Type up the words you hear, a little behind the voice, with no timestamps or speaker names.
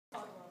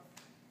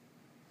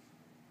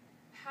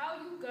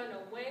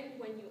gonna win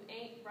when you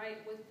ain't right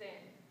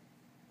within.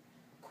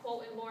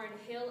 Quoting Lauryn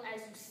Hill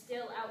as you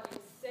still out in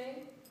sin.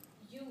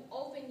 You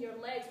open your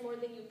legs more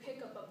than you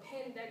pick up a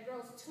pen. That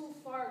girl's too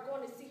far,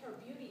 going to see her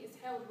beauty is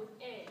held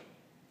within.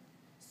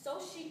 So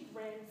she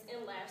grins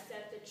and laughs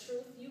at the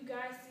truth. You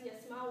guys see a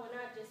smile when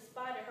I just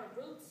spotted her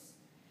roots,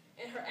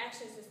 and her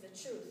actions is the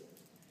truth.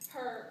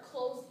 Her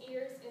closed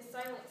ears and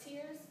silent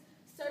tears,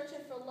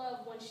 searching for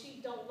love when she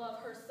don't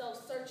love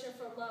herself, searching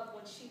for love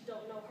when she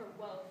don't know her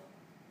wealth.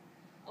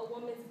 A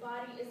woman's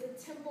body is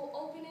a temple,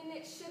 opening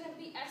it shouldn't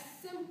be as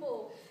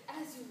simple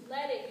as you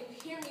let it.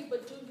 You hear me,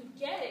 but do you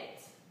get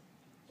it?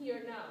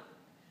 Here now.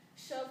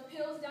 Shove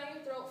pills down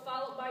your throat,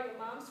 followed by your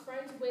mom's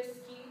friend's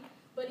whiskey,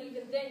 but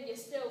even then you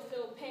still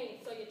feel pain,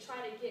 so you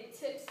try to get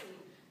tipsy,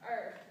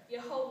 or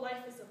your whole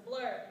life is a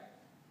blur.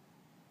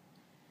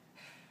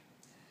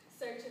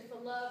 Searching for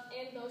love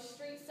in those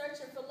streets,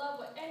 searching for love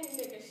with any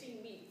nigga she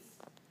meets.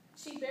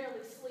 She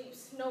barely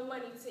sleeps, no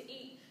money to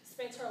eat,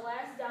 spent her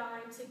last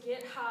dime to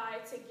get high,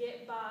 to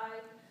get by,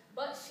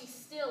 but she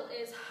still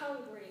is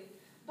hungry,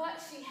 but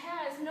she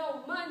has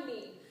no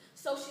money.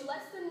 So she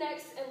lets the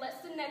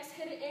next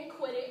hit it and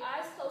quit it,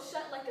 eyes closed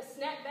shut like a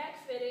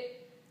snapback fitted,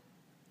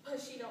 but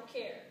she don't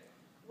care.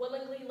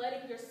 Willingly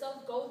letting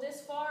yourself go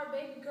this far,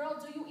 baby girl,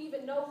 do you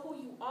even know who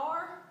you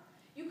are?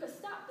 You could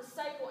stop the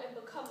cycle and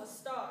become a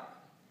star.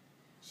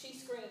 She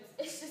screams,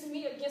 it's just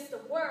me against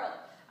the world.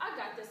 I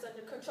got this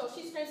under control.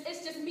 She screams,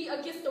 it's just me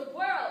against the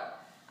world.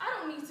 I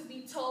don't need to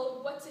be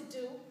told what to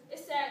do.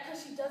 It's sad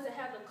because she doesn't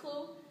have a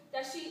clue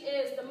that she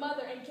is the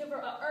mother and giver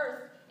of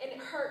earth, and it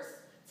hurts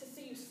to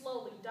see you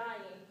slowly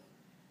dying.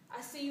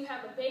 I see you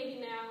have a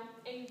baby now,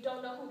 and you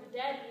don't know who the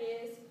daddy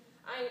is.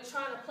 I ain't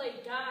trying to play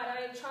God,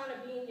 I ain't trying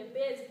to be in your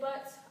biz,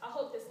 but I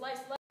hope this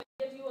life's love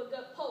give you a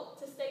good poke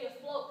to stay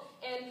afloat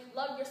and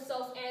love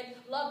yourself and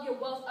love your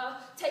wealth.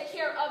 Take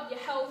care of your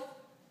health.